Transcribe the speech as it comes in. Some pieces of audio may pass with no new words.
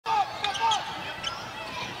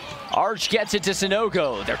Arch gets it to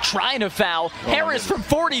Sanogo. They're trying to foul. Harris from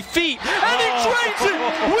 40 feet, and he drains it.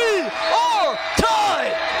 We are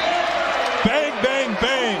tied. Bang, bang,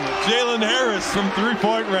 bang. Jalen Harris from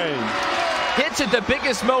three-point range. Hits at the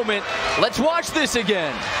biggest moment. Let's watch this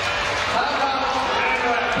again.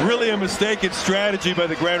 Really a mistaken strategy by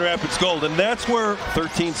the Grand Rapids Gold, and that's where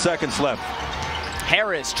 13 seconds left.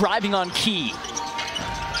 Harris driving on Key.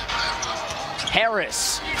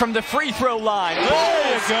 Harris from the free throw line. There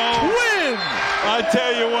you go. Win! I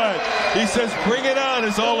tell you what, he says bring it on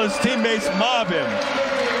as all his teammates mob him.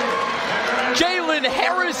 Jalen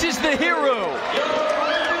Harris is the hero.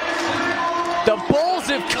 The Bulls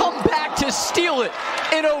have come back to steal it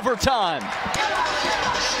in overtime.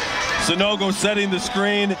 Sanogo setting the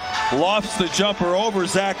screen, lofts the jumper over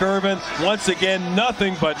Zach Irvin. Once again,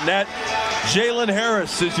 nothing but net. Jalen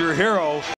Harris is your hero.